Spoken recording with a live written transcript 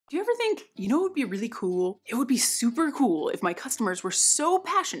Do you ever think, you know what would be really cool? It would be super cool if my customers were so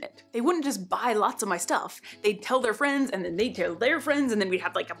passionate. They wouldn't just buy lots of my stuff. They'd tell their friends, and then they'd tell their friends, and then we'd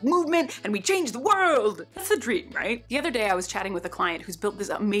have like a movement, and we'd change the world. That's the dream, right? The other day I was chatting with a client who's built this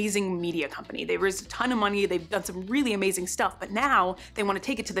amazing media company. They raised a ton of money, they've done some really amazing stuff, but now they want to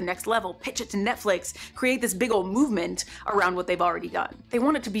take it to the next level, pitch it to Netflix, create this big old movement around what they've already done. They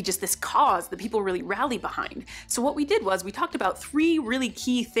want it to be just this cause that people really rally behind. So what we did was we talked about 3 really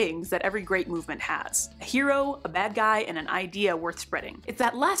key things that every great movement has: a hero, a bad guy, and an idea worth spreading. It's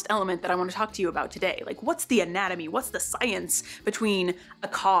that last element that I want to talk to you about today. Like, what's the anatomy, what's the science between a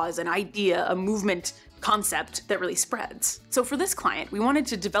cause, an idea, a movement, concept that really spreads? So for this client, we wanted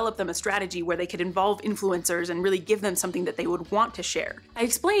to develop them a strategy where they could involve influencers and really give them something that they would want to share. I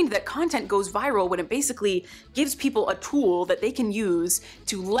explained that content goes viral when it basically gives people a tool that they can use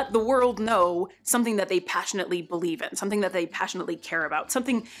to let the world know something that they passionately believe in, something that they passionately care about,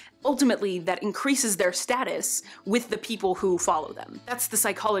 something ultimately that increases their status with the people who follow them. That's the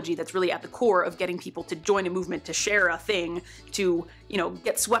psychology that's really at the core of getting people to join a movement, to share a thing, to,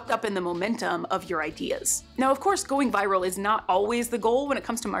 get swept up in the momentum of your ideas. Now, of course, going viral is not always the goal when it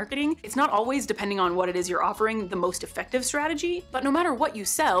comes to marketing. It's not always, depending on what it is you're offering, the most effective strategy, but no matter what you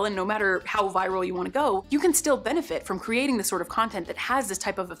sell and no matter how viral you want to go, you can still benefit from creating the sort of content that has this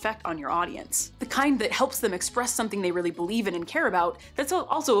type of effect on your audience. The kind that helps them express something they really believe in and care about, that's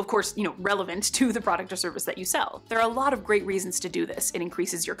also, of course, relevant to the product or service that you sell. There are a lot of great reasons to do this. It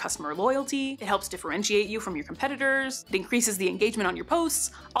increases your customer loyalty, it helps differentiate you from your competitors, it increases the engagement on your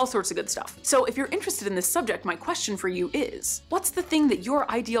posts, all sorts of good stuff. So if you're interested in this subject, my question for you is, what's the thing that your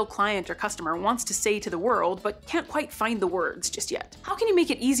ideal client or customer wants to say to the world but can't quite find the words just yet? How can you make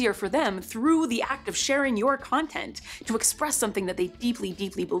it easier for them through the act of sharing your content to express something that they deeply,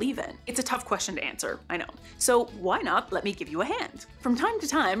 deeply believe in? It's a tough question to answer, I know. So why not let me give you a hand? From time to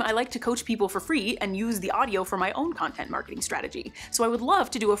time, I like to coach people for free and use the audio for my own content marketing strategy. So I would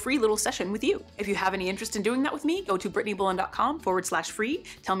love to do a free little session with you. If you have any interest in doing that with me, go to brittnybullen.com/free,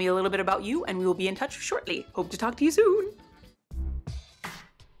 tell me a little bit about you, and we will be in touch shortly. Hope to talk to you soon.